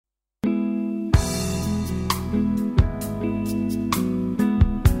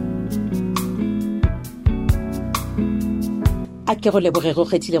a ke go leboge go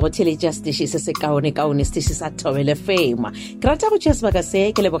kgethile go theletša steše se se kaone steše sa Thobela FM. Ke rata go tšea sebaka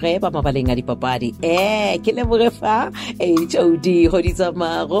se ke leboge ba mabaleng a dipapadi ke leboge fa HOD go di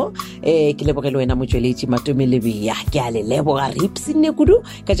tsamago ke leboge le wena motsweletši Matome Lebea ke a le leboga Ripsi Nekudu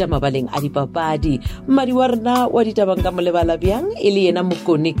ka tša mabaleng a dipapadi. Mmadi wa rena wa ditabang ka molebala bjang e le yena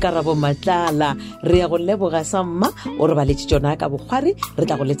Mokone Karabo Matlala re ya go leboga Samma o re baletše tšona ka bokgwari re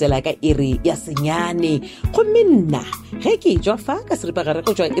tla go letela ka iri ya senyane gomme nna ge ke tšwa fa ka seripagare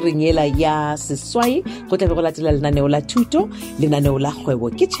go tšwa iring ela ya seswai go tlabe go latela lenaneo la thuto lenaneo la kgwebo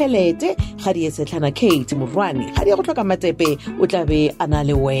ke tšhelete ga di esetlhana Kate Morwane ga di go tlhoka matepe o tlabe a na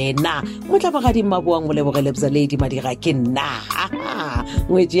le wena motlabagadi maboang mo lebogele bzaledi madiga ke nna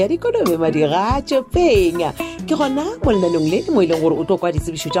ngwetši ya dikonomi madiga tšopenya ke gona mo lenaneong le mo ileng gore o tlo kwa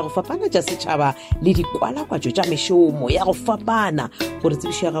ditsebišo tša go fapana tša setšhaba le dikwalakwatšo tša mešomo ya go fapana gore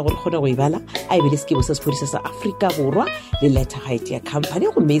tsebišo ya gago re kgone go e bala a e be le sekebo sa sephodisa sa Afrika Borwa le letterhead ya company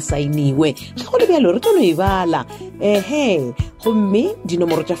gomme e saeniwe ge go le bjalo re tlo no e bala gomme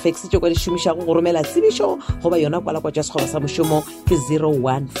dinomoro tša fax tšo kwa di šomišago go romela tsebišo goba yona kwalakwatšo ya sekgoba sa mošomo ke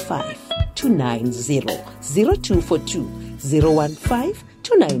 015-290-0242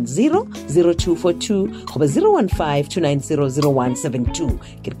 015-290-0242 goba 015-290-0172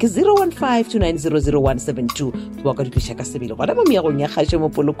 ke 015-290-0172 goba ka dikwiša ka sebele gona mo meagong ya kgašo mo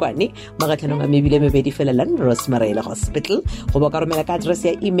Polokwane magatlhanong a mebile mebedi fela Landros Marela Hospital goba ka romela ka address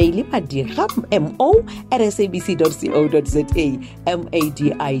ya email madiga mo@sabc.co.za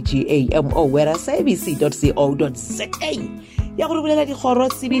madiga@sabc.co.za ya go re bolela dikgoro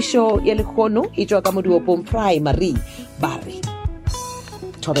tsebišo ya lekgono e tšwa ka modiopong primary ba re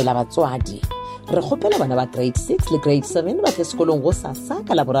Thobela batswadi re kgopela bana ba grade 6 le grade 7 ba tle sekolong go sasa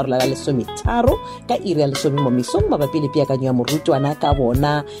ka laboraro la 13 ka iri ya 10 mo mesong mabapi le peakanyo ya morutwana ka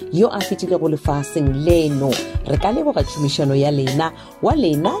bona yo a fetile go lefaseng leno re ka leboga tšhomišano ya lena wa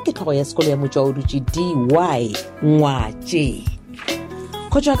lena ke tlhogo ya sekolo ya Motswaodutši DY Ngwatše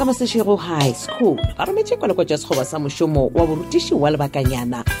go tšwa ka Masešego High School ba rometše kwalakwatšo ya sekgoba sa mošomo wa borutiši wa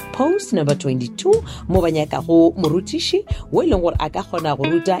lebakanyana post number 22 mo ba nyakago morutiši wo e leng gore a ka kgona go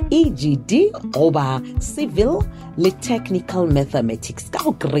ruta EGD goba civil le technical mathematics ka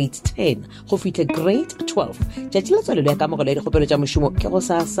go grade 10 go fitlhe grade 12 tšatši la tswalelo ya kamogelo ya dikgopelo tša mošomo ke go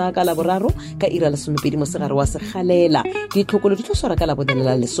sasa ka laboraro ka ira lesomepedi mosegare wa sekgalela ditlhokolo di tlo swara ka labonele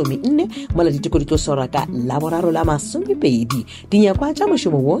la 14 mola diteko di tlo swara ka laboraro la masomepedi dinyakwa tša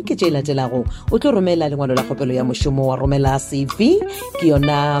mošomo wo ke tše latelago o tlo romela lengwalo la kgopelo ya mošomo wa romela CV ke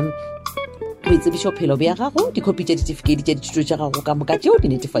yona boitsebišo phelo bja gago dikopi tša ditifikeiti tša dithuto tša gago ka moka tšeo di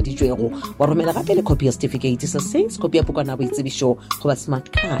netefaditšwego wa romela gape le copy ya certificate sa SACS copy ya pokwana boitsebišo goba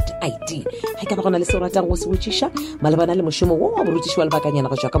smart card ID ge ka ba gona le se o ratang go se botšiša malebana le mošomo wo wa borutiši wa lebakanyana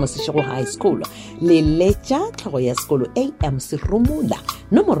go tšwa ka Masešego High School le letša tlhogo ya sekolo AMC Rumula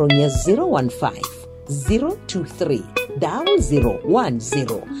nomorong ya 015-023-0010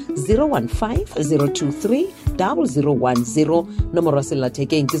 015-023-0010 nomoro ya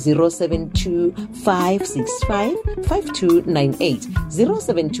sellathekeng ke 072-565-5298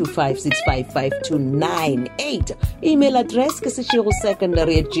 072-565-5298 email address ke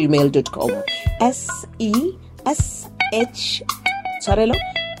seshego-secondary@gmail.com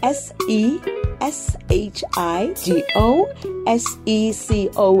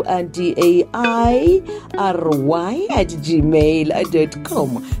SECONDARY@gmail.com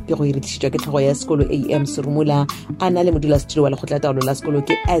ke go irišitšwa ke tlhogo ya sekolo AM Serumula a na le modulasetilo wa lekgotlataolo la sekolo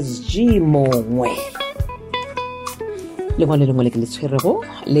ke SG Mongwe lengwe le lengwe le ke le tshwerego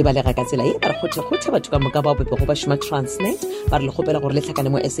le balega ka tsela ye ba re kgothe batho ka moka ba bope go ba šoma Transnet ba re le kgopela gore le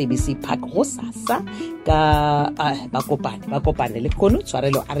tlhakane mo SABC Park go sasa ka ba kopane le kono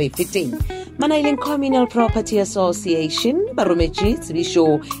tshwarelo a re feteng Manaileng Communal Property Association ba rometše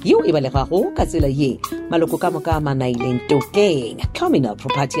tsebišo yeo e balegago ka tsela ye maloko ka moka Manaileng Tokeng Communal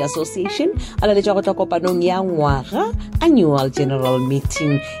Property Association a laletša go tla kopanong ya ngwaga annual general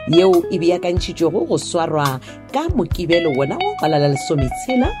meeting yeo e beakantšitšwego go swarwa ka mokibelo wona wa balala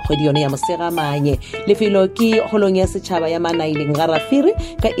lesometshela kgwedi yone ya Mosegamanye lefelo ke holong ya setšhaba ya Manaileng Garafiri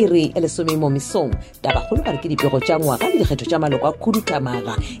ka iri lesome mo mesong tabagolo ba re ke dipego tša ngwaga le dikgetho tša maloko a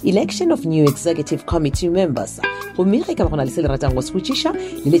khuduthamaga election of new executive committee members gomme ge ka ba gona le se le ratang go se botšiša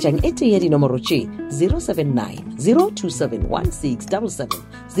le letšang e tee ya dinomoro tše 079-027-1677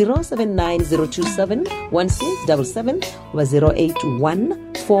 079-027-1677 goba 081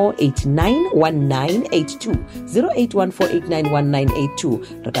 0814891982 0814891982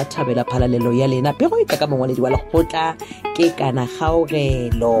 re ka thabela phalalelo ya lena pego e ka mongwaledi wa lekgotla ke kana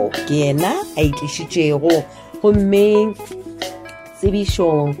gaogelo ke yena a itlišitšego gomme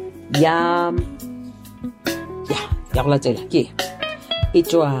tsebišo ya go latela ke e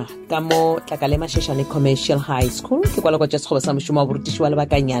tšwa ka mo Tlakalema Sheshane Commercial High School ke kwa lekwa tša sekgoba sa mošomo wa borutiši wa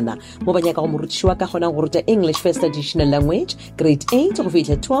lebakanyana mo ba nyaka go morutiši wa ka kgonang go ruta English First Additional Language grade 8 go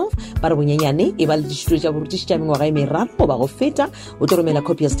fitlha 12 ba re bonyenyane e ba le dithuto tša borutiši tša mengwaga e meraro go ba go feta o tlo romela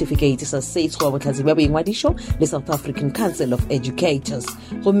copy ya certificate sa SAIS go ba botlhatsi ba boingwadišo le South African Council of Educators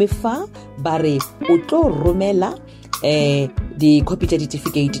gomme fa ba re o tlo romela di-copy tša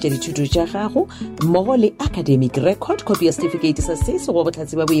certificate tša dithuto tša gago mmogo le academic record copy ya certificate sa SAIS go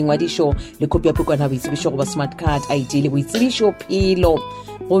botlhatsi ba boingwadišo le copy ya pukwana boitsebišo go ba smart card ID le boitsebišo phelo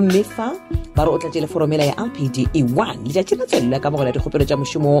gomme fa ba re o tlatše le foromela ya LPD E1 letšatši la tswelela ka mogola dikgopelo tša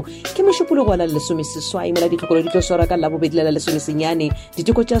mošomo ke mošupologo la lesomeseswai mola ditlhokolo di tlo swara ka labobedi la lesomesenyane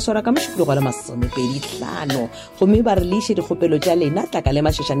diteko tša swara ka mošupologo la masomepedi-hlano gomme ba re leiše dikgopelo tša lena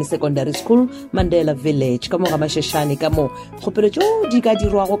Tlakalema Sheshane Secondary School Mandela Village ka moga Masheshane ka mo kgopelo tšo di ka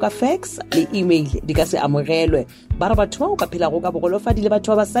dirwago ka fax le email di ka se amogelwe ba re batho bao ba phelago ka bogolofadi le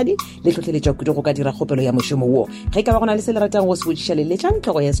batho ba basadi le tlhotlheletšwa kudu go ka dira kgopelo ya mošomo wo ge ka ba gona le se le ratang go se botšiša le letšang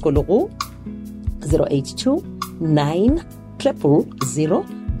tlhogo ya sekolo go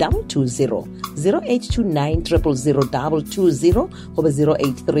 082900020 082900020 goba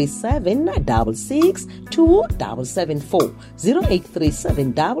 0837662774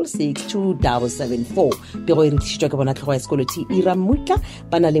 0837662774 pego e re tlišitšwa ke bona tlhogo ya sekolo T Ira Mutla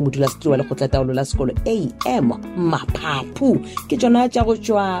ba na le modulasetulo wa lekgotla-taolo la sekolo AM Maphaphu ke tšona tša go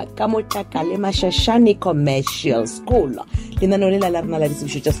tšwa ka mo Tlakalema Sheshane Commercial School lenaneo le la rena la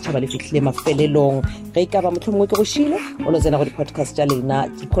ditsebišo tša setšhaba le fihlile mafelelong ge e ka ba mohlomongwe ke go šile o no tsena go di-podcast tša lena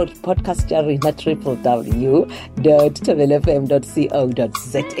podcast ya rena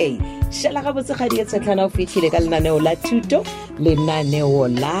www.tobelfm.co.za šala gabotsegadi e tshetlana o fihlile ka lenaneo la thuto lenaneo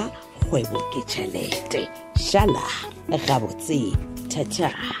la kgwebo ke tšhelete šala gabotse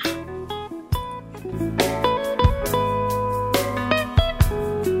thata